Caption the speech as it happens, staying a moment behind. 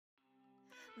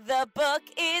The book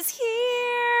is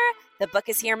here. The book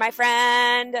is here, my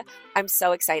friend. I'm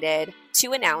so excited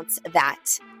to announce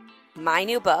that my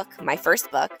new book, my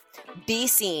first book, Be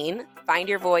Seen, Find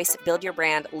Your Voice, Build Your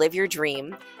Brand, Live Your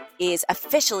Dream, is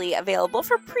officially available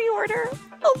for pre-order.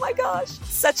 Oh my gosh,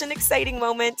 such an exciting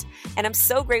moment. And I'm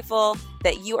so grateful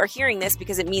that you are hearing this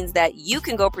because it means that you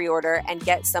can go pre-order and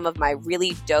get some of my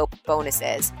really dope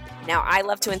bonuses. Now, I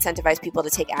love to incentivize people to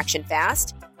take action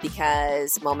fast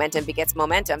because momentum begets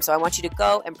momentum. So I want you to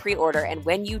go and pre-order. And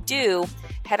when you do,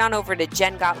 head on over to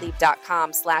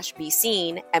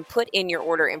jengottlieb.com/beseen and put in your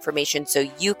order information so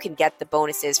you can get the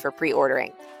bonuses for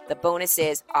pre-ordering. The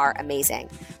bonuses are amazing.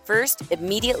 First,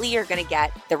 immediately you're going to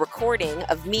get the recording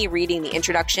of me reading the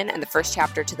introduction and the first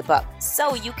chapter to the book.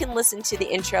 So you can listen to the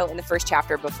intro and the first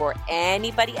chapter before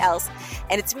anybody else.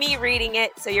 And it's me reading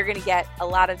it, so you're going to get a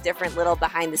lot of different little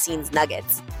behind-the-scenes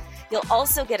nuggets. You'll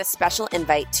also get a special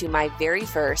invite to my very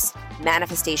first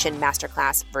Manifestation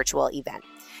Masterclass virtual event.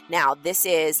 Now, this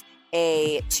is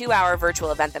a 2-hour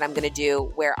virtual event that I'm going to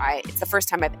do where it's the first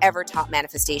time I've ever taught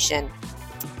manifestation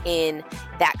in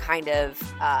that kind of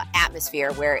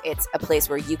atmosphere where it's a place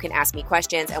where you can ask me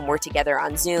questions and we're together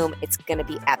on Zoom. It's going to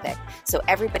be epic. So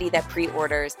everybody that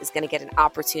pre-orders is going to get an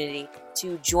opportunity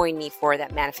to join me for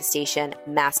that manifestation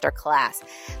masterclass.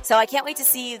 So I can't wait to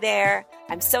see you there.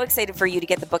 I'm so excited for you to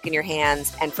get the book in your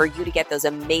hands and for you to get those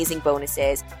amazing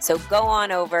bonuses. So go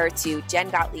on over to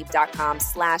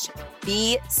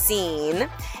jengottlieb.com/beseen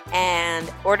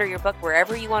and order your book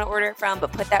wherever you want to order it from,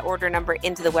 but put that order number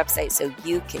into the website so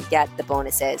you can get the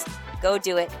bonuses. Go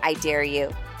do it. I dare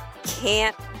you.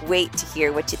 Can't wait to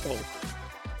hear what you think.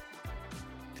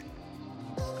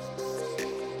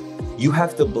 You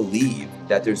have to believe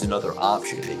that there's another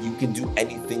option, that you can do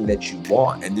anything that you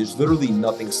want. And there's literally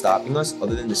nothing stopping us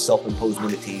other than the self-imposed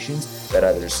limitations that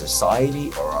either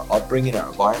society or our upbringing, our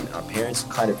environment, our parents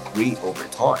kind of create over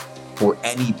time. For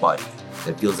anybody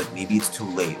that feels like maybe it's too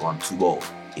late or I'm too old,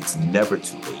 it's never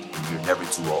too late and you're never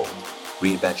too old.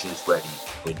 Reinvention is ready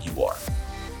when you are.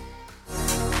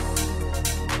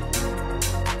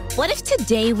 What if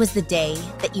today was the day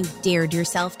that you dared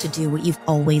yourself to do what you've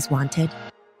always wanted?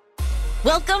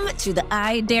 Welcome to the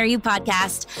I Dare You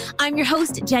podcast. I'm your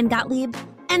host, Jen Gottlieb,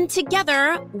 and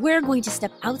together we're going to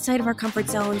step outside of our comfort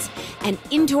zones and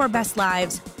into our best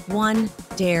lives, one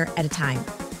dare at a time.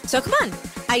 So come on,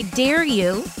 I dare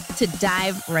you to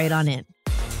dive right on in.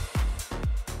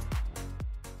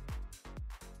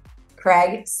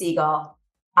 Craig Siegel,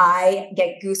 I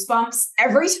get goosebumps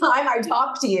every time I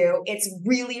talk to you. It's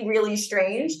really, really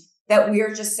strange that we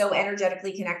are just so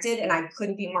energetically connected. And I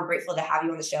couldn't be more grateful to have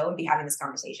you on the show and be having this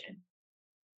conversation.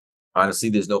 Honestly,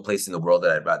 there's no place in the world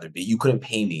that I'd rather be. You couldn't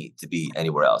pay me to be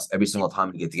anywhere else. Every single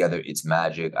time we get together, it's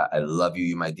magic. I love you.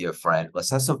 You're my dear friend.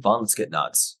 Let's have some fun. Let's get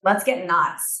nuts. Let's get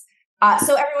nuts.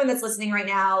 So everyone that's listening right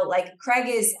now, like Craig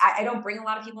is, I don't bring a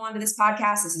lot of people onto this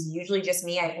podcast. This is usually just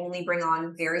me. I only bring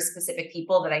on very specific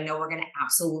people that I know are going to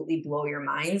absolutely blow your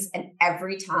minds. And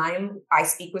every time I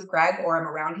speak with Craig or I'm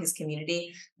around his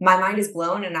community, my mind is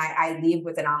blown and I leave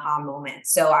with an aha moment.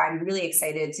 So I'm really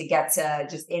excited to get to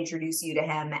just introduce you to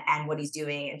him and what he's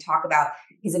doing and talk about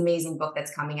his amazing book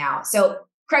that's coming out. So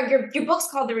Craig, your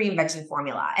book's called The Reinvention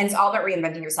Formula, and it's all about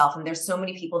reinventing yourself. And there's so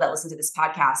many people that listen to this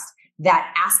podcast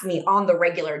that ask me on the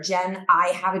regular, Jen, I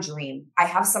have a dream. I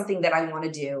have something that I want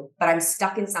to do, but I'm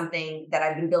stuck in something that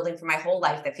I've been building for my whole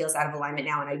life that feels out of alignment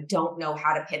now. And I don't know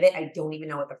how to pivot. I don't even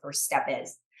know what the first step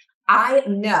is. I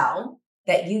know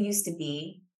that you used to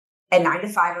be a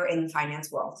 9-to-5er in the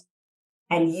finance world,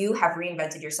 and you have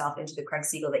reinvented yourself into the Craig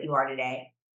Siegel that you are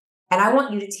today. And I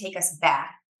want you to take us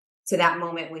back to that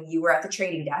moment when you were at the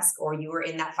trading desk or you were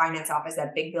in that finance office,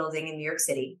 that big building in New York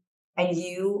City, and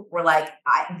you were like,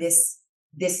 this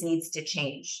needs to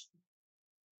change.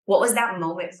 What was that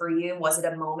moment for you? Was it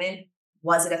a moment?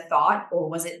 Was it a thought? Or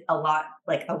was it a lot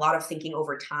of thinking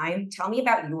over time? Tell me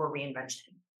about your reinvention.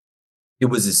 It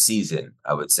was a season,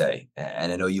 I would say.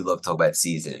 And I know you love to talk about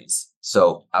seasons.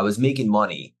 So I was making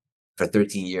money for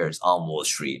 13 years on Wall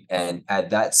Street. And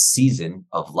at that season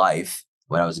of life,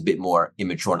 when I was a bit more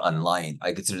immature and unaligned,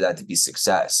 I consider that to be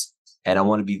success. And I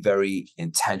want to be very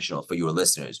intentional for your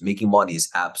listeners. Making money is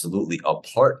absolutely a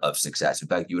part of success. In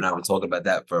fact, you and I were talking about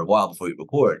that for a while before we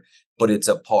record, but it's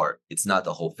a part. It's not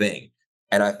the whole thing.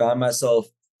 And I found myself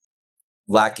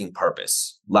lacking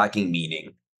purpose, lacking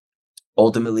meaning.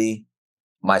 Ultimately,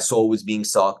 my soul was being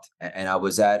sucked, and I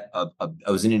was I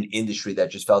was in an industry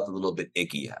that just felt a little bit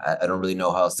icky. I don't really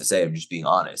know how else to say it. I'm just being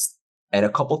honest. And a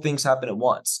couple things happened at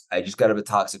once. I just got out of a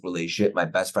toxic relationship. My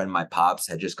best friend, my pops,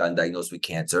 had just gotten diagnosed with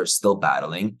cancer, still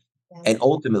battling. Yeah. And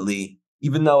ultimately,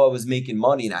 even though I was making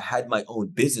money and I had my own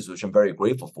business, which I'm very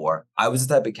grateful for, I was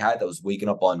the type of cat that was waking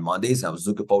up on Mondays and I was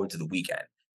looking forward to the weekend.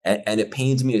 And it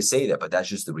pains me to say that, but that's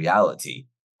just the reality.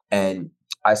 And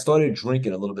I started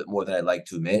drinking a little bit more than I'd like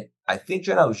to admit. I think,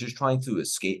 Jen, I was just trying to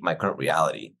escape my current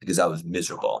reality because I was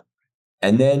miserable.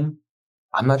 And then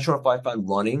I'm not sure if I found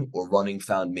running or running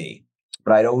found me,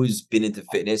 but I'd always been into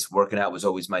fitness. Working out was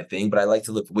always my thing, but I like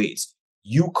to lift weights.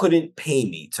 You couldn't pay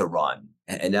me to run.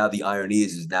 And now the irony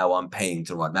is now I'm paying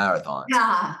to run marathons.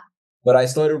 Yeah. But I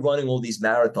started running all these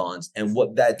marathons. And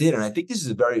what that did, and I think this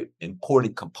is a very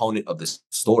important component of this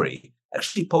story, I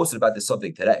actually posted about this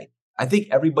subject today. I think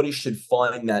everybody should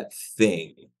find that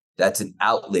thing that's an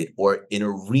outlet or an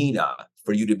arena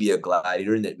for you to be a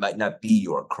gladiator, and that might not be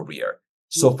your career.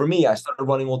 So for me, I started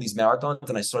running all these marathons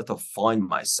and I started to find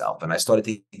myself and I started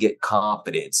to get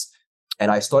confidence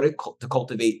and I started to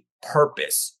cultivate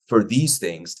purpose for these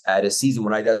things at a season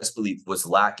when I desperately was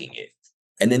lacking it.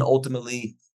 And then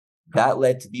ultimately, that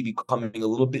led to me becoming a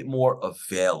little bit more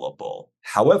available.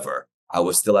 However, I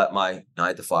was still at my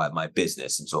 9 to 5, my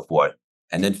business and so forth.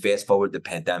 And then fast forward the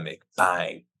pandemic,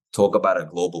 bang, talk about a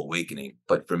global awakening.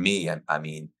 But for me, I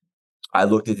mean, I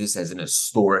looked at this as an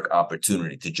historic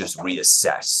opportunity to just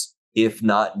reassess. If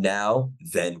not now,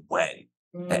 then when?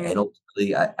 And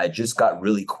ultimately, I just got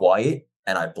really quiet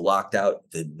and I blocked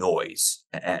out the noise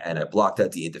and I blocked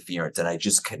out the interference and I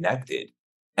just connected.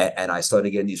 And I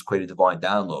started getting these creative divine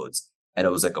downloads. And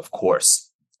it was like, of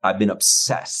course, I've been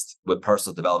obsessed with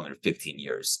personal development for 15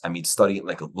 years. I mean, studying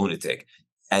like a lunatic,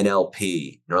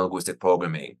 NLP, neuro-linguistic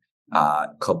programming,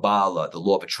 Kabbalah, the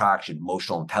law of attraction,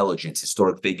 emotional intelligence,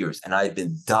 historic figures, and I've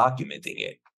been documenting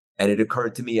it. And it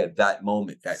occurred to me at that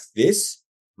moment that this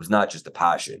was not just a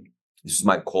passion. This is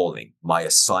my calling, my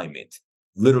assignment.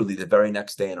 Literally the very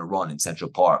next day in a run in Central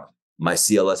Park, my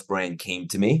CLS brand came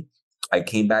to me. I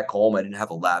came back home. I didn't have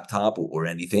a laptop or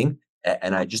anything.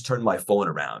 And I just turned my phone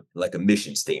around like a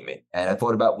mission statement. And I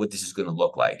thought about what this is going to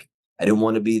look like. I didn't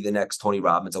want to be the next Tony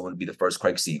Robbins. I want to be the first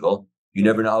Craig Siegel. You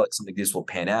never know how something like this will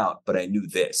pan out, but I knew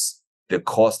this. The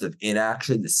cost of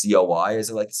inaction, the COI,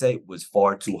 as I like to say, was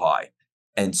far too high.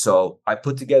 And so I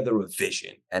put together a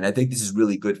vision. And I think this is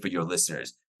really good for your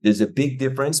listeners. There's a big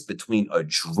difference between a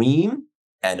dream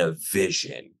and a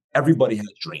vision. Everybody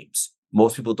has dreams.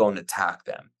 Most people don't attack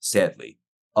them, sadly.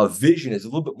 A vision is a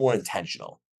little bit more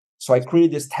intentional. So I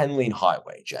created this 10-lane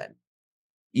highway, Jen.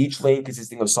 Each lane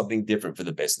consisting of something different for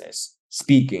the business.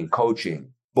 Speaking,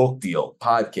 coaching, book deal,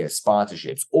 podcast,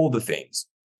 sponsorships, all the things.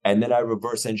 And then I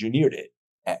reverse engineered it.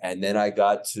 And then I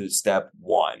got to step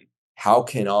 1. How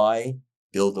can I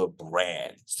build a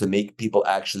brand to make people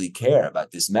actually care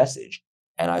about this message?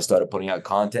 And I started putting out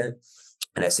content.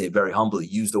 And I say very humbly,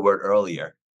 use the word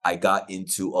earlier, I got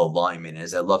into alignment.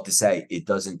 As I love to say, it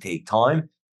doesn't take time.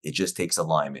 It just takes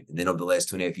alignment. And then over the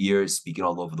last 2.5 years, speaking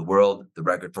all over the world, the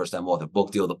record first-time author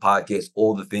book deal, the podcast,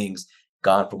 all the things,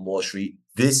 gone from Wall Street.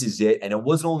 This is it. And it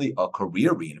wasn't only a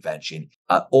career reinvention,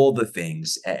 all the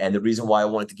things. And the reason why I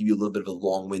wanted to give you a little bit of a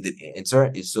long-winded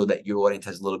answer is so that your audience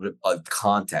has a little bit of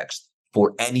context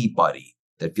for anybody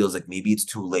that feels like maybe it's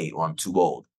too late or I'm too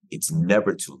old. It's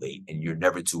never too late and you're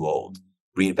never too old.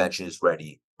 Reinvention is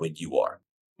ready when you are.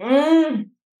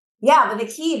 Yeah, but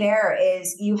the key there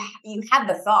is you had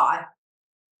the thought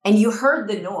and you heard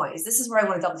the noise. This is where I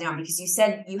want to double down because you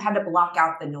said you had to block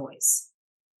out the noise.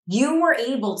 You were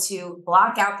able to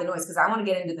block out the noise because I want to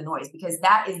get into the noise because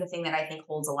that is the thing that I think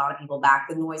holds a lot of people back.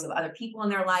 The noise of other people in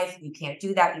their life. You can't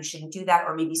do that. You shouldn't do that.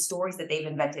 Or maybe stories that they've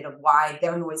invented of why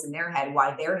their noise in their head,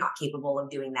 why they're not capable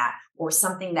of doing that. Or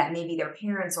something that maybe their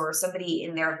parents or somebody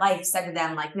in their life said to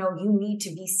them, like, no, you need to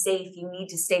be safe. You need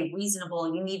to stay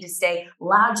reasonable. You need to stay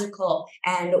logical.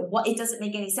 And it doesn't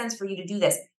make any sense for you to do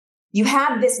this. You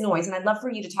had this noise, and I'd love for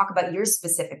you to talk about your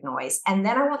specific noise. And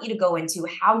then I want you to go into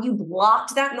how you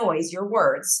blocked that noise, your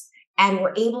words, and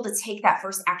were able to take that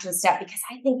first action step, because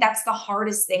I think that's the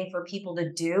hardest thing for people to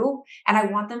do. And I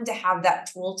want them to have that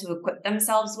tool to equip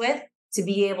themselves with to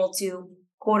be able to,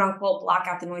 quote unquote, block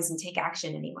out the noise and take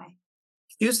action anyway.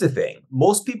 Here's the thing.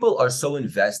 Most people are so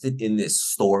invested in this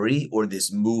story or this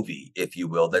movie, if you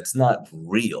will, that's not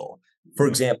real. For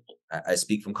example, I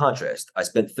speak from contrast. I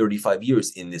spent 35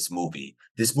 years in this movie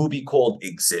called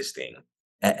Existing.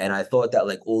 And I thought that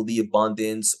like all the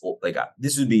abundance,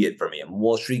 this would be it for me. I'm a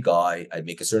Wall Street guy. I'd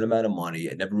make a certain amount of money.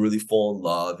 I'd never really fall in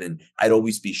love and I'd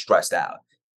always be stressed out.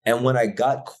 And when I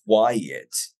got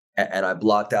quiet and I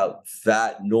blocked out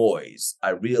that noise,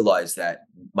 I realized that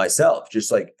myself,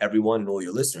 just like everyone and all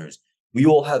your listeners, we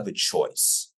all have a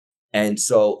choice. And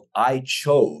so I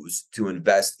chose to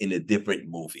invest in a different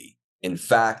movie. In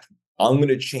fact, I'm going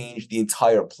to change the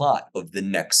entire plot of the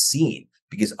next scene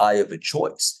because I have a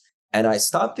choice. And I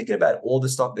stopped thinking about all the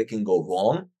stuff that can go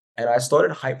wrong. And I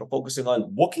started hyper focusing on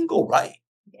what can go right.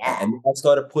 Yeah. And I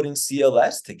started putting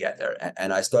CLS together,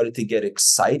 and I started to get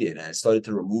excited, and I started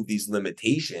to remove these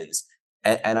limitations.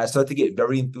 And I started to get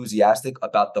very enthusiastic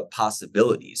about the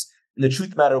possibilities. And the truth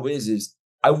of the matter is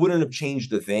I wouldn't have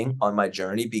changed a thing on my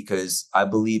journey because I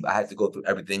believe I had to go through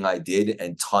everything I did,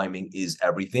 and timing is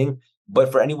everything.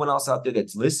 But for anyone else out there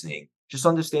that's listening, just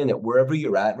understand that wherever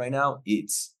you're at right now,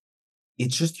 it's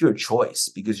just your choice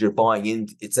because you're buying in.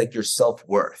 It's like your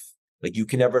self-worth. Like you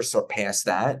can never surpass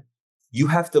that. You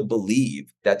have to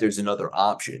believe that there's another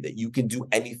option, that you can do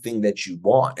anything that you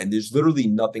want. And there's literally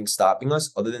nothing stopping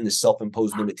us other than the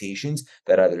self-imposed limitations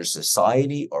that either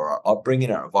society or our upbringing,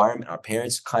 our environment, our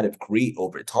parents kind of create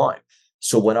over time.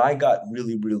 So when I got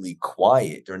really, really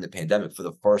quiet during the pandemic for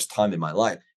the first time in my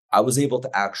life, I was able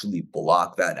to actually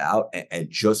block that out and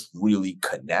just really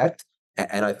connect.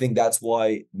 And I think that's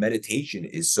why meditation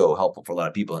is so helpful for a lot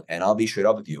of people. And I'll be straight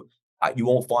up with you. You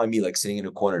won't find me like sitting in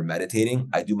a corner meditating.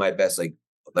 I do my best,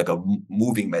 like a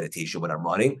moving meditation when I'm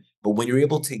running. But when you're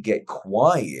able to get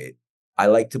quiet, I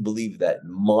like to believe that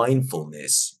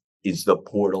mindfulness is the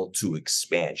portal to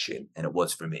expansion. And it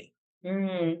was for me.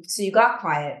 So you got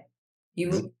quiet.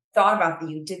 You thought about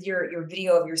you did your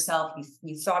video of yourself.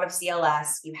 You thought of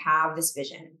CLS. You have this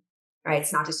vision, right?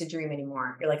 It's not just a dream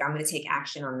anymore. You're like, I'm going to take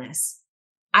action on this.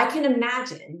 I can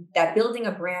imagine that building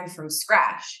a brand from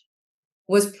scratch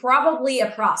was probably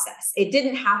a process. It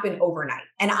didn't happen overnight.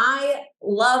 And I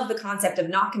love the concept of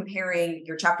not comparing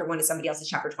your chapter 1 to somebody else's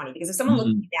chapter 20, because if someone looked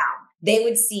at you now, they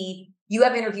would see you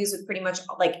have interviews with pretty much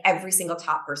like every single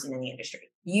top person in the industry.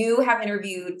 You have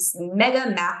interviewed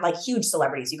like huge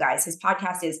celebrities, you guys. His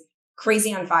podcast is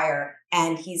crazy on fire.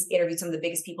 And he's interviewed some of the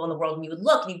biggest people in the world. And you would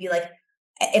look and you'd be like,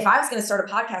 if I was going to start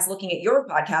a podcast looking at your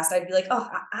podcast, I'd be like,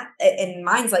 and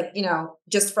mine's like,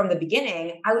 just from the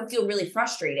beginning, I would feel really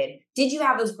frustrated. Did you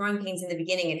have those growing pains in the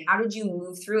beginning, and how did you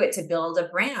move through it to build a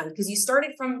brand? Because you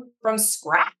started from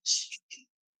scratch.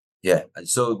 Yeah.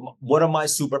 So one of my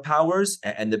superpowers,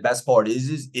 and the best part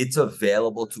is it's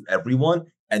available to everyone.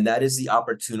 And that is the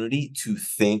opportunity to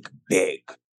think big.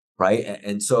 Right.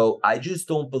 And so I just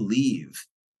don't believe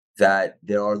that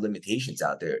there are limitations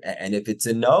out there. And if it's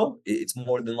a no, it's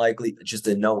more than likely just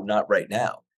a no, not right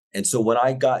now. And so when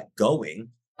I got going,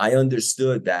 I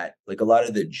understood that like a lot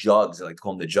of the jugs, I like to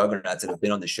call them the juggernauts that have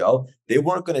been on the show, they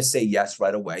weren't going to say yes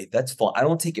right away. That's fine. I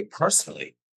don't take it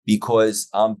personally because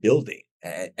I'm building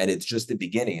and it's just the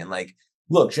beginning. And like,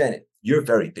 look, Jen, you're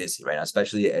very busy right now,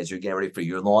 especially as you're getting ready for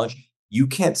your launch. You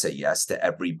can't say yes to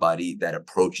everybody that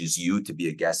approaches you to be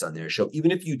a guest on their show. Even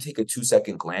if you take a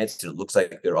 2-second glance and it looks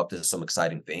like they're up to some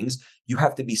exciting things, you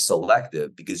have to be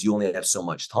selective because you only have so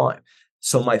much time.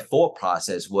 So my thought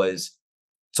process was,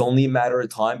 it's only a matter of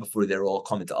time before they're all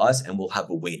coming to us and we'll have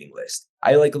a waiting list.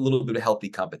 I like a little bit of healthy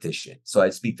competition. So I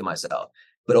speak to myself.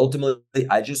 But ultimately,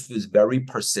 I just was very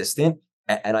persistent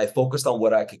and I focused on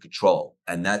what I could control.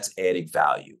 And that's adding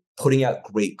value, putting out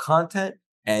great content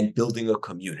and building a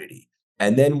community.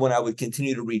 And then when I would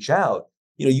continue to reach out,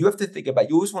 you have to think about,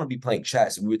 you always want to be playing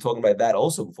chess. And we were talking about that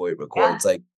also before we record. Yeah. It's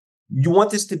like, you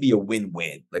want this to be a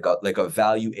win-win, like a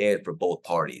value add for both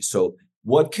parties. So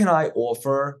what can I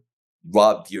offer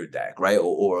Rob Deerdeck, right?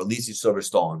 Or Alicia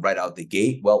Silverstone right out the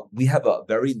gate? Well, we have a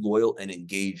very loyal and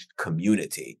engaged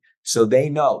community. So they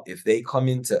know if they come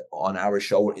on our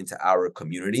show or into our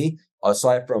community,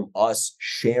 aside from us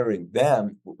sharing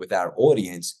them with our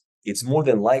audience, it's more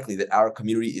than likely that our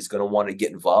community is going to want to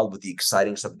get involved with the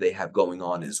exciting stuff they have going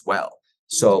on as well.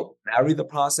 So marry the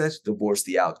process, divorce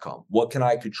the outcome. What can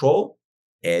I control?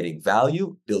 Adding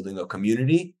value, building a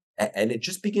community, and it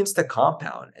just begins to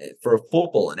compound. For a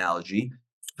football analogy,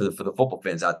 for the football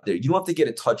fans out there, you don't have to get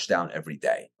a touchdown every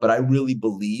day. But I really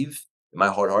believe in my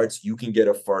heart of hearts, you can get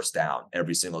a first down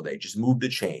every single day. Just move the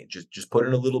chain. Just put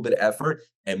in a little bit of effort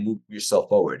and move yourself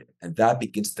forward. And that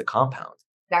begins to compound.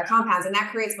 That compounds and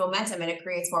that creates momentum and it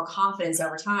creates more confidence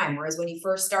over time. Whereas when you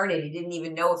first started, you didn't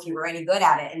even know if you were any good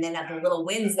at it. And then at the little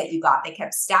wins that you got, they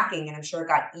kept stacking. And I'm sure it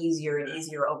got easier and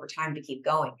easier over time to keep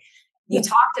going. You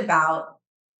talked about,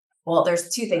 well, there's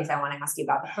 2 things I want to ask you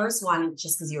about. The first one,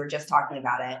 just because you were just talking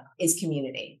about it, is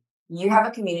community. You have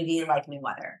a community like no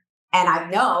other. And I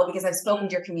know because I've spoken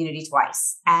to your community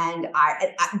twice. And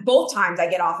I both times I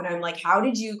get off and I'm like, how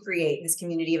did you create this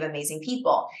community of amazing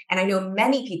people? And I know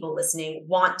many people listening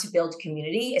want to build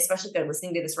community, especially if they're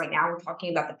listening to this right now. We're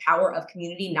talking about the power of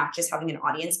community, not just having an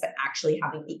audience, but actually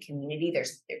having a community.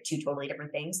 They're 2 totally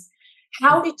different things.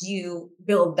 How did you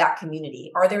build that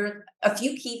community? Are there a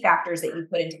few key factors that you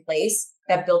put into place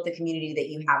that built the community that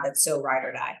you have that's so ride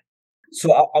or die?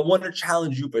 So I want to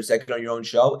challenge you for a second on your own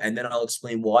show, and then I'll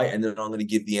explain why, and then I'm going to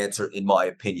give the answer in my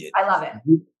opinion. I love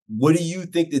it. What do you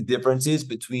think the difference is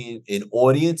between an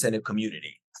audience and a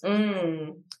community?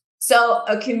 So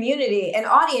a community, an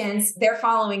audience, they're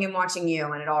following and watching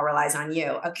you, and it all relies on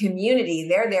you. A community,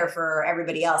 they're there for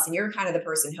everybody else, and you're kind of the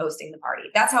person hosting the party.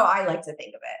 That's how I like to think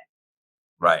of it.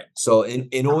 Right. So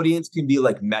an audience can be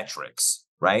like metrics,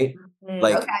 right?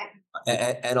 Like,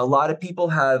 and a lot of people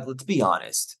have, let's be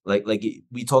honest, like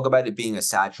we talk about it being a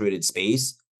saturated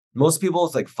space. Most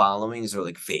people's like followings are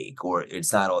like fake or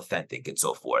it's not authentic and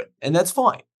so forth. And that's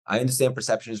fine. I understand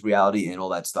perception is reality and all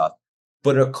that stuff.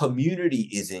 But a community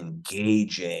is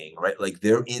engaging, right? Like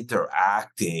they're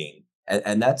interacting.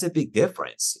 And that's a big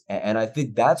difference. And I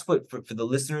think that's what for the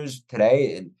listeners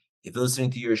today, and if they're listening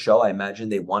to your show, I imagine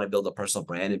they want to build a personal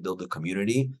brand and build a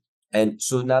community. And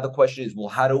so now the question is, well,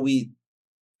 how do we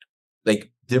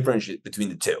like differentiate between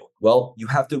the two? Well, you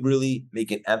have to really make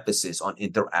an emphasis on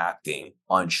interacting,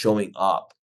 on showing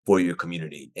up for your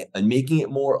community and making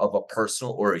it more of a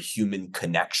personal or a human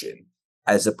connection,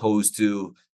 as opposed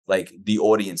to like the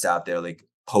audience out there, like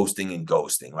posting and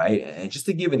ghosting, right? And just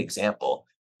to give an example,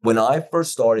 when I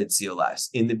first started CLS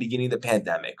in the beginning of the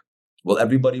pandemic, well,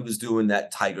 everybody was doing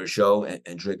that tiger show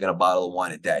and drinking a bottle of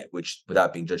wine a day, which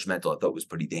without being judgmental, I thought was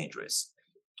pretty dangerous.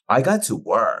 I got to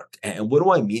work. And what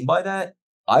do I mean by that?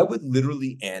 I would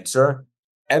literally answer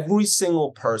every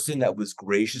single person that was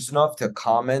gracious enough to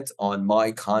comment on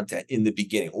my content in the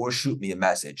beginning or shoot me a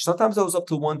message. Sometimes I was up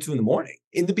to 1, 2 in the morning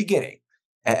in the beginning.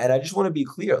 And I just want to be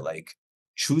clear, like,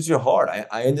 choose your heart.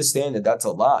 I understand that that's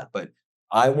a lot, but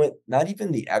I went not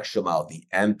even the extra mile, the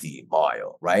empty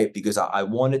mile, right? Because I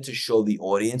wanted to show the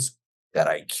audience that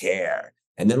I care.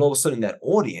 And then all of a sudden that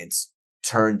audience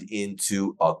turned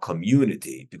into a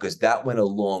community because that went a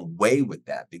long way with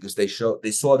that because they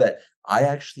saw that I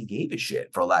actually gave a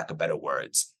shit, for lack of better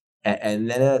words. And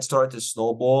then it started to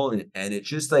snowball and it's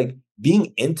just like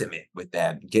being intimate with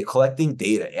them, collecting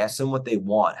data, ask them what they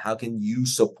want. How can you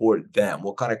support them?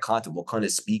 What kind of content, what kind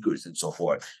of speakers and so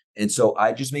forth. And so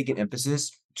I just make an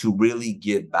emphasis to really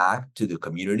give back to the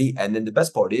community. And then the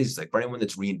best part is like for anyone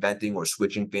that's reinventing or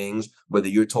switching things, whether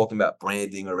you're talking about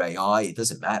branding or AI, it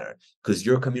doesn't matter because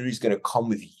your community is going to come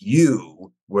with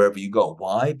you wherever you go.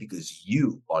 Why? Because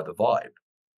you are the vibe.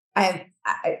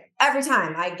 Every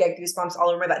time I get goosebumps all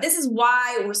over my body. This is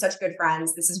why we're such good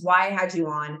friends. This is why I had you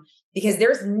on, because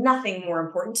there's nothing more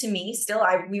important to me. Still,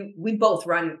 we both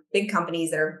run big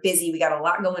companies that are busy. We got a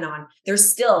lot going on.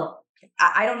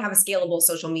 I don't have a scalable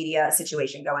social media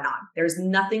situation going on. There's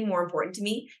nothing more important to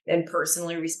me than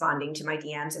personally responding to my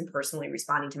DMs and personally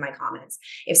responding to my comments.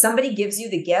 If somebody gives you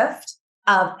the gift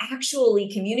of actually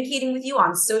communicating with you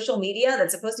on social media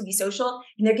that's supposed to be social,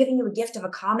 and they're giving you a gift of a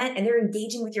comment and they're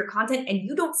engaging with your content and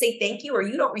you don't say thank you or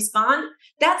you don't respond,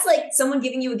 that's like someone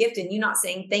giving you a gift and you not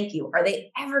saying thank you. Are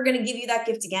they ever going to give you that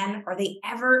gift again? Are they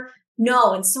ever?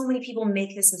 No. And so many people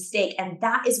make this mistake. And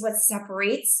that is what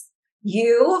separates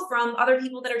you from other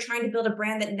people that are trying to build a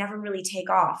brand that never really take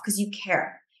off because you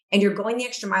care and you're going the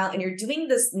extra mile and you're doing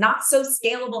this not so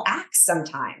scalable acts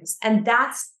sometimes. And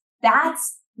that's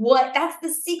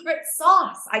the secret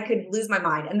sauce. I could lose my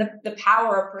mind. And the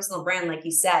power of personal brand, like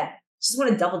you said, just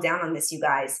want to double down on this, you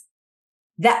guys,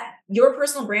 that your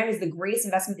personal brand is the greatest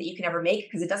investment that you can ever make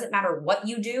because it doesn't matter what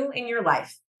you do in your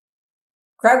life.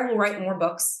 Craig will write more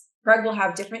books. Craig will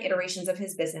have different iterations of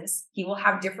his business. He will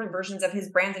have different versions of his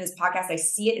brand and his podcast. I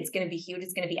see it. It's going to be huge.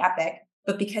 It's going to be epic.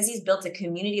 But because he's built a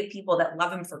community of people that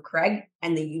love him for Craig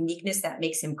and the uniqueness that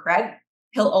makes him Craig,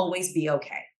 he'll always be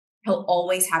okay. He'll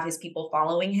always have his people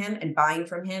following him and buying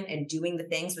from him and doing the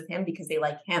things with him because they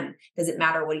like him. Doesn't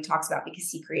matter what he talks about because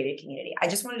he created a community. I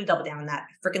just wanted to double down on that.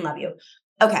 I freaking love you.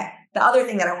 Okay. The other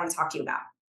thing that I want to talk to you about.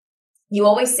 You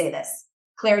always say this,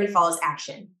 clarity follows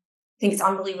action. I think it's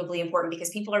unbelievably important because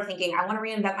people are thinking, I want to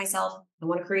reinvent myself. I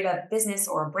want to create a business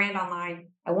or a brand online.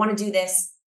 I want to do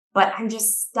this, but I'm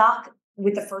just stuck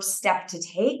with the first step to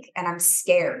take and I'm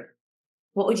scared.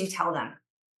 What would you tell them?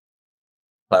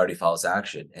 Clarity follows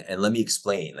action. And let me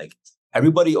explain. Like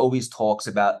everybody always talks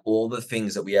about all the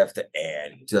things that we have to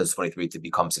add in 2023 to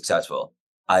become successful.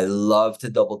 I love to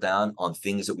double down on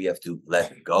things that we have to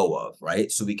let go of,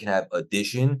 right? So we can have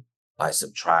addition by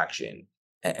subtraction.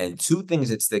 And two things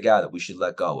that stick out that we should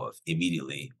let go of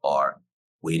immediately are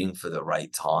waiting for the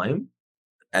right time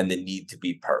and the need to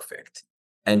be perfect.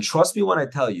 And trust me when I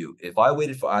tell you, if I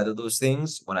waited for either of those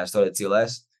things when I started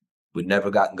TLS, would never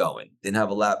gotten going. Didn't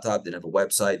have a laptop, didn't have a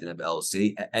website, didn't have an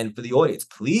LLC. And for the audience,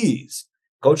 please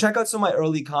go check out some of my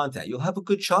early content. You'll have a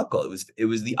good chuckle. It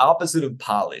was the opposite of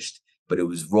polished, but it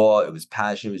was raw, it was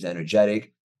passionate, it was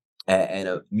energetic. And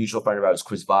a mutual friend of ours,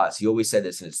 Chris Voss, he always said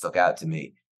this and it stuck out to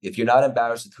me. If you're not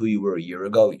embarrassed with who you were a year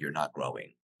ago, you're not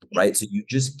growing, right? So you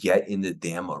just get in the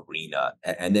damn arena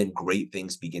and then great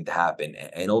things begin to happen.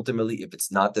 And ultimately, if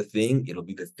it's not the thing, it'll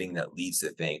be the thing that leads the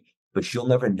thing. But you'll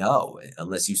never know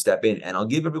unless you step in. And I'll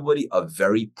give everybody a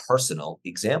very personal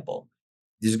example.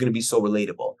 This is going to be so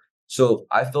relatable. So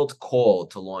I felt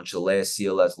called to launch the last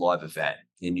CLS live event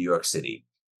in New York City.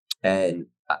 And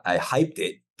I hyped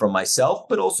it for myself,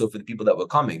 but also for the people that were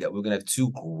coming, that we're going to have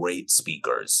two great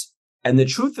speakers. And the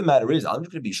truth of the matter is, I'm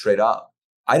just going to be straight up.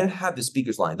 I didn't have the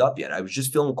speakers lined up yet. I was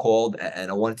just feeling called and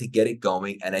I wanted to get it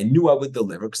going. And I knew I would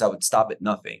deliver because I would stop at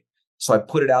nothing. So I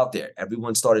put it out there.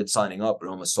 Everyone started signing up. It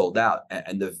almost sold out.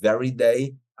 And the very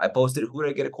day I posted, who did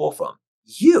I get a call from?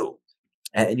 You.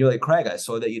 And you're like, Craig, I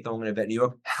saw that you're throwing an event in New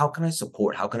York. How can I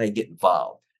support? How can I get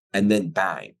involved? And then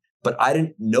bang. But I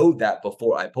didn't know that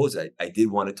before I posted. I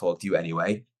did want to talk to you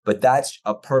anyway. But that's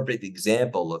a perfect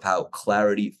example of how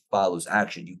clarity follows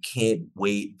action. You can't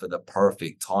wait for the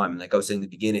perfect time. And like I was saying in the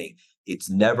beginning, it's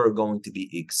never going to be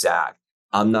exact.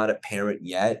 I'm not a parent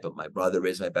yet, but my brother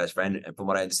is my best friend. And from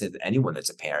what I understand, anyone that's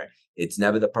a parent, it's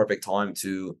never the perfect time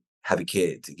to have a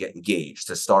kid, to get engaged,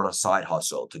 to start a side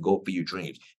hustle, to go for your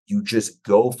dreams. You just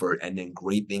go for it and then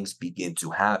great things begin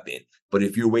to happen. But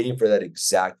if you're waiting for that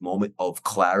exact moment of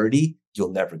clarity,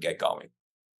 you'll never get going.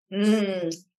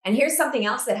 And here's something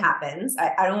else that happens.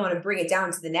 I don't want to bring it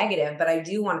down to the negative, but I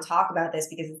do want to talk about this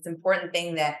because it's an important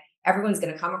thing that everyone's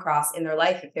going to come across in their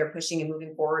life if they're pushing and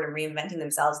moving forward and reinventing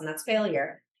themselves, and that's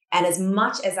failure. And as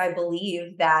much as I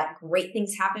believe that great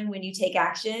things happen when you take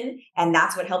action, and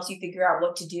that's what helps you figure out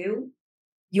what to do,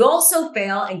 you also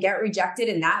fail and get rejected,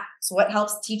 and that's what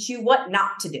helps teach you what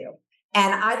not to do.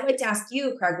 And I'd like to ask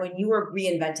you, Craig, when you were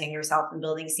reinventing yourself and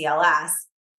building CLS,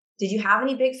 did you have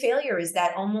any big failures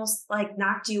that almost like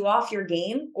knocked you off your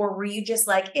game? Or were you just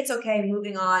like, it's okay,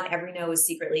 moving on, every no is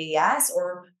secretly a yes?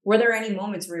 Or were there any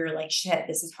moments where you're like, shit,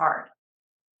 this is hard?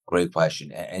 Great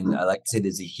question. And I like to say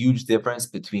there's a huge difference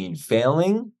between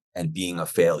failing and being a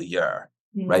failure,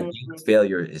 right? Being a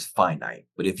failure is finite.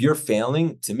 But if you're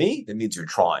failing, to me, that means you're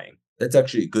trying. That's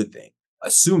actually a good thing,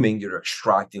 assuming you're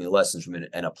extracting the lessons from it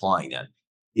and applying them.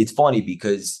 It's funny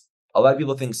because a lot of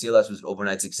people think CLS was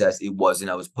overnight success. It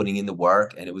wasn't. I was putting in the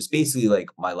work, and it was basically like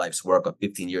my life's work of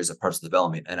 15 years of personal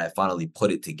development, and I finally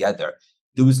put it together.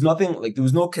 There was nothing, like there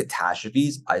was no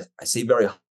catastrophes. I say very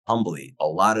humbly, a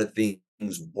lot of things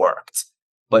worked.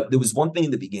 But there was one thing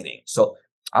in the beginning. So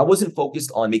I wasn't focused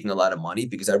on making a lot of money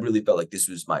because I really felt like this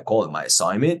was my calling, my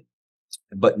assignment.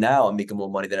 But now I'm making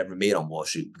more money than I ever made on Wall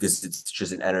Street because it's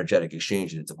just an energetic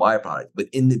exchange and it's a byproduct. But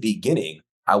in the beginning,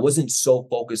 I wasn't so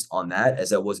focused on that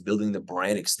as I was building the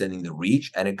brand, extending the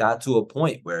reach. And it got to a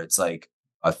point where it's like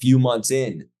a few months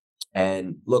in.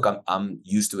 And look, I'm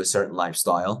used to a certain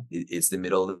lifestyle. It's the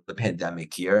middle of the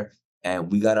pandemic here.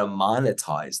 And we got to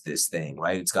monetize this thing,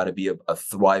 right? It's got to be a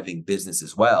thriving business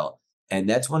as well. And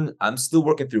that's when I'm still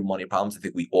working through money problems. I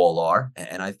think we all are.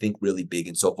 And I think really big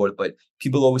and so forth. But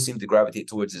people always seem to gravitate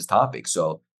towards this topic.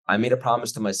 So I made a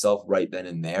promise to myself right then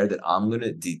and there that I'm going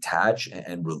to detach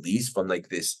and release from like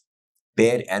this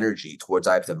bad energy towards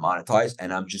I have to monetize.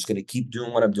 And I'm just going to keep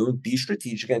doing what I'm doing, be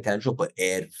strategic and intentional, but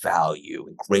add value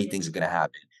and great things are going to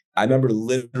happen. I remember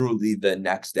literally the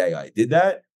next day I did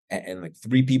that. And like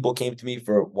 3 people came to me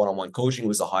for one-on-one coaching. It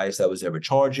was the highest I was ever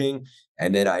charging.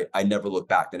 And then I never looked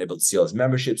back. Then I built sales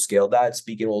membership, scaled that,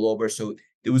 speaking all over. So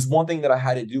there was one thing that I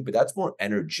had to do, but that's more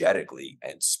energetically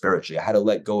and spiritually. I had to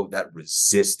let go of that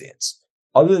resistance.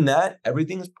 Other than that,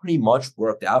 everything's pretty much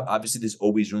worked out. Obviously, there's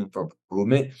always room for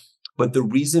improvement. But the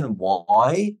reason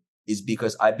why is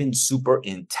because I've been super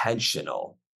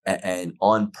intentional and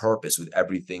on purpose with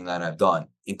everything that I've done,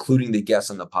 including the guests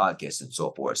on the podcast and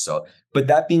so forth. So, but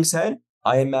that being said,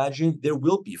 I imagine there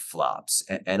will be flops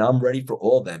and I'm ready for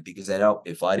all of them because I know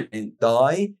if I didn't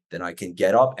die, then I can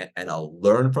get up and I'll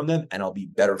learn from them and I'll be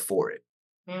better for it.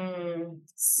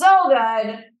 So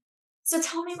good. So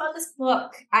tell me about this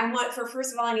book.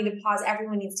 First of all, I need to pause.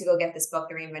 Everyone needs to go get this book,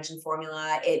 The Reinvention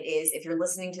Formula. It is, if you're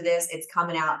listening to this, it's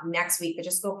coming out next week, but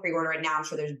just go pre-order it now. I'm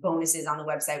sure there's bonuses on the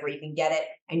website where you can get it.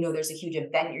 I know there's a huge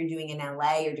event you're doing in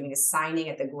LA. You're doing a signing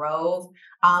at the Grove.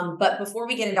 But before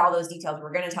we get into all those details,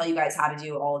 we're going to tell you guys how to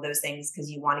do all of those things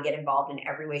because you want to get involved in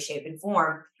every way, shape, and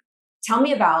form. Tell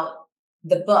me about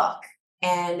the book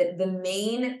and the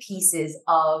main pieces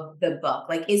of the book.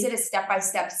 Like, is it a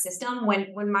step-by-step system?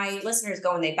 When my listeners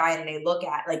go and they buy it and they look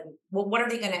at, like, what are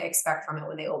they going to expect from it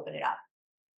when they open it up?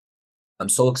 I'm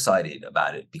so excited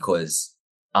about it because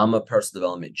I'm a personal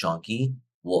development junkie.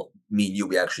 Well, me and you,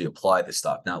 we actually apply the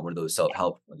stuff, not one of those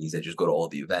self-help companies that just go to all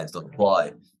the events, don't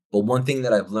apply. But one thing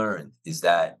that I've learned is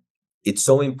that it's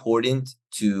so important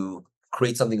to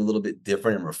create something a little bit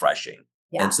different and refreshing.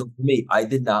 Yeah. And so for me, I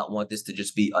did not want this to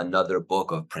just be another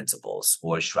book of principles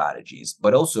or strategies,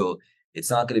 but also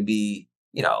it's not going to be,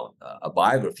 a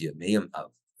biography of me.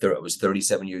 I was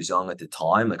 37 years young at the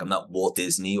time. Like I'm not Walt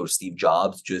Disney or Steve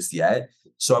Jobs just yet.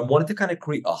 So I wanted to kind of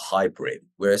create a hybrid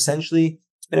where essentially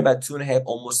it's been about 2.5,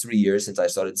 almost 3 years since I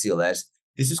started CLS.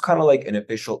 This is kind of like an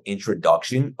official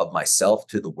introduction of myself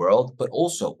to the world, but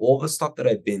also all the stuff that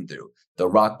I've been through, the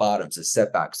rock bottoms, the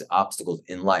setbacks, the obstacles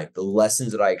in life, the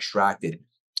lessons that I extracted,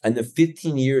 and the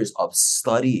 15 years of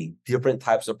studying different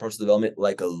types of personal development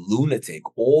like a lunatic,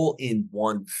 all in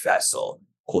one vessel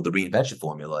called the Reinvention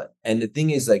Formula. And the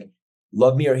thing is, like,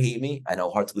 love me or hate me, I know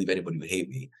hard to believe anybody would hate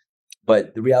me,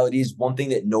 but the reality is one thing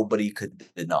that nobody could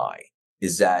deny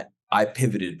is that I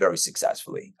pivoted very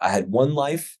successfully. I had one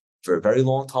life for a very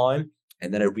long time,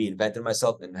 and then I reinvented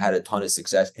myself and had a ton of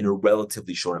success in a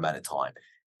relatively short amount of time.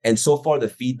 And so far, the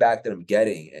feedback that I'm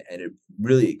getting, and it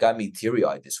really got me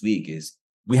teary-eyed this week, is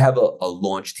we have a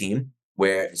launch team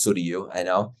where, so do you, I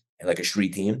know, and like a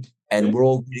street team, and we're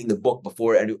all reading the book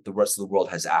before the rest of the world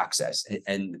has access.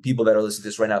 And the people that are listening to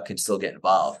this right now can still get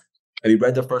involved. And we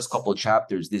read the first couple of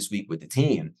chapters this week with the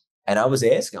team. And I was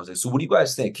asking, I was like, so what do you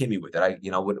guys think? Hit me with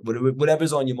it.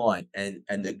 Whatever's on your mind. And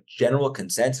the general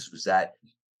consensus was that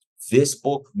this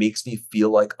book makes me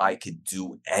feel like I could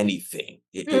do anything.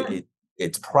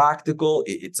 It's practical.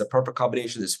 It's a perfect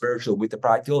combination of the spiritual with the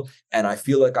practical. And I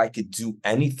feel like I could do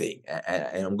anything.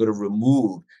 And I'm going to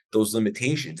remove those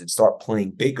limitations and start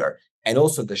playing bigger. And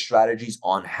also the strategies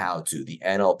on how to, the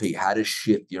NLP, how to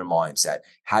shift your mindset,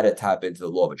 how to tap into the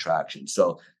law of attraction.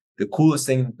 So the coolest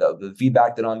thing, the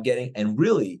feedback that I'm getting, and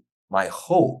really my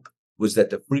hope was that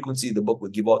the frequency of the book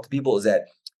would give off to people is that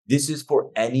this is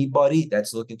for anybody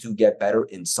that's looking to get better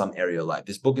in some area of life.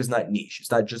 This book is not niche.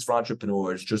 It's not just for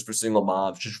entrepreneurs, just for single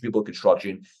moms, just for people in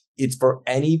construction. It's for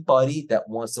anybody that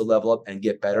wants to level up and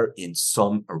get better in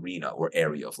some arena or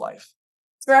area of life.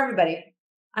 It's for everybody.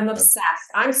 I'm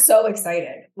obsessed. I'm so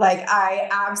excited. Like I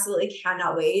absolutely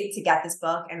cannot wait to get this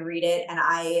book and read it. And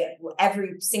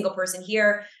every single person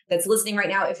here that's listening right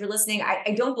now, if you're listening,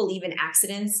 I don't believe in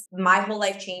accidents. My whole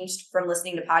life changed from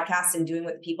listening to podcasts and doing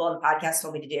what the people on the podcast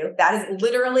told me to do. That is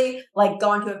literally like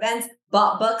going to events,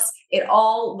 bought books. It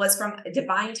all was from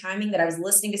divine timing that I was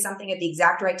listening to something at the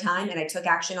exact right time. And I took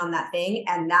action on that thing,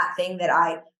 and that thing that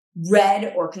I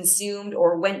read or consumed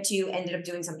or went to ended up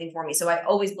doing something for me. So I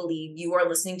always believe you are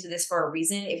listening to this for a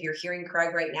reason. If you're hearing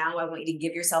Craig right now, I want you to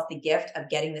give yourself the gift of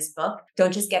getting this book.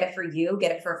 Don't just get it for you,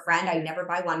 get it for a friend. I never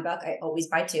buy one book. I always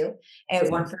buy two,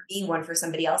 and one for me, one for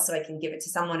somebody else. So I can give it to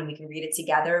someone and we can read it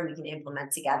together and we can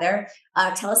implement together.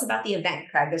 Tell us about the event,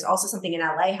 Craig. There's also something in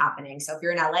LA happening. So if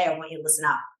you're in LA, I want you to listen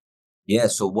up. Yeah.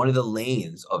 So one of the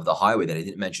lanes of the highway that I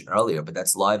didn't mention earlier, but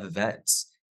that's live events.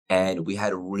 And we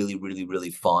had a really, really, really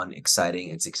fun, exciting,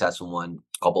 and successful one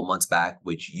a couple months back,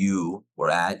 which you were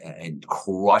at and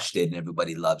crushed it, and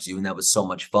everybody loves you. And that was so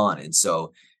much fun. And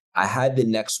so I had the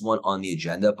next one on the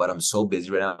agenda, but I'm so busy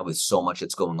right now with so much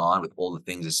that's going on with all the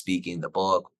things of speaking, the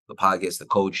book, the podcast, the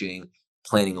coaching,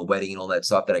 planning a wedding, and all that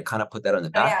stuff that I kind of put that on the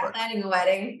back burner. Planning a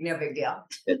wedding, no big deal.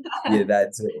 Yeah,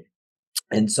 that too.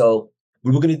 And so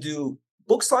we were going to do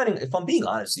book signing. If I'm being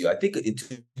honest with you, I think in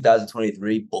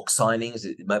 2023, book signings,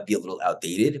 it might be a little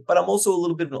outdated, but I'm also a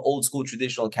little bit of an old school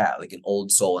traditional cat, like an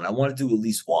old soul, and I want to do at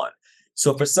least one.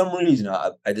 So for some reason,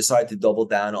 I decided to double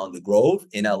down on the Grove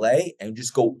in LA and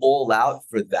just go all out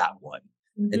for that one.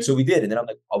 Mm-hmm. And so we did. And then I'm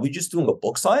like, are we just doing a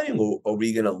book signing, or are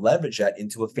we going to leverage that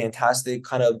into a fantastic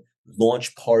kind of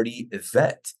launch party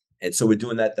event? And so we're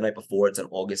doing that the night before. It's on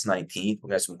August 19th. We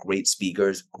got some great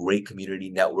speakers, great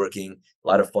community networking, a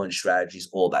lot of fun strategies,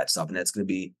 all that stuff. And that's going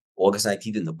to be August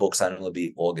 19th, and the book signing will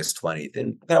be August 20th.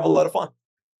 And we're going to have a lot of fun.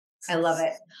 I love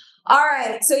it. All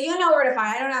right. So you know where to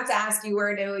find. I don't have to ask you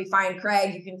where do we find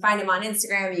Craig. You can find him on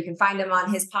Instagram. You can find him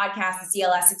on his podcast, The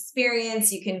CLS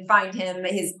Experience. You can find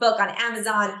his book on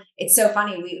Amazon. It's so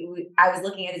funny. I was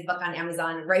looking at his book on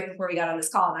Amazon right before we got on this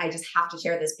call, and I just have to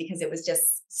share this because it was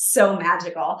just so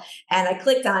magical. And I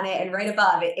clicked on it, and right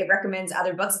above it recommends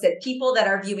other books. It said people that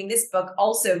are viewing this book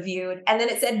also viewed. And then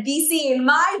it said be seen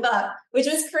my book, which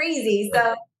was crazy.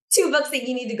 So 2 books that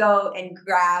you need to go and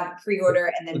grab, pre-order,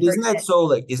 and then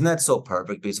isn't that so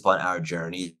perfect based upon our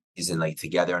journey? Isn't like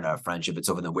together in our friendship? It's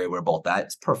over the way we're both at.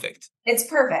 It's perfect. It's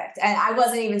perfect. And I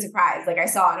wasn't even surprised. Like I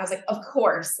saw it and I was like, of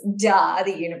course, duh,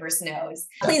 the universe knows.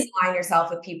 Please align yourself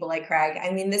with people like Craig.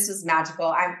 I mean, this was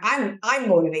magical. I'm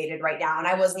motivated right now, and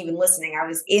I wasn't even listening. I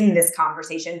was in this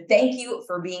conversation. Thank you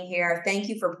for being here. Thank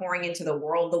you for pouring into the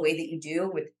world the way that you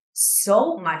do with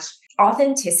so much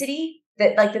authenticity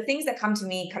that like the things that come to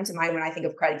mind when I think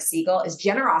of Craig Siegel is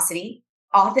generosity,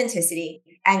 authenticity,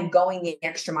 and going the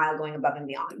extra mile, going above and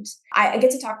beyond. I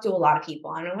get to talk to a lot of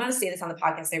people, and I want to say this on the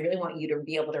podcast. I really want you to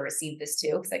be able to receive this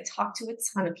too, because I talk to a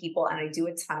ton of people and I do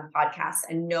a ton of podcasts,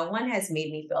 and no one has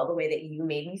made me feel the way that you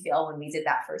made me feel when we did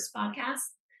that first podcast.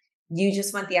 You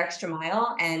just went the extra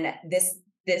mile, and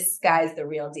this guy's the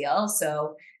real deal.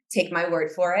 So take my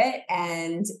word for it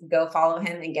and go follow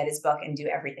him and get his book and do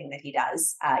everything that he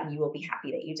does. You will be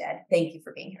happy that you did. Thank you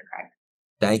for being here, Craig.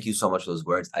 Thank you so much for those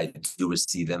words. I do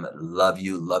receive them. Love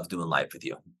you. Love doing life with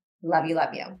you. Love you.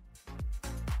 Love you.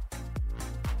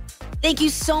 Thank you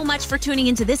so much for tuning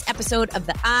into this episode of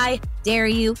the I Dare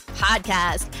You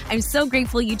podcast. I'm so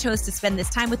grateful you chose to spend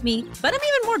this time with me, but I'm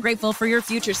even more grateful for your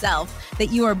future self, that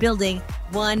you are building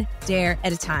one dare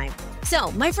at a time.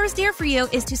 So my first dare for you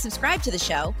is to subscribe to the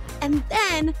show and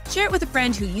then share it with a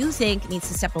friend who you think needs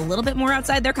to step a little bit more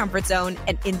outside their comfort zone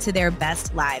and into their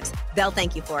best lives. They'll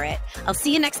thank you for it. I'll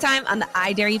see you next time on the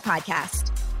I Dare You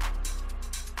podcast.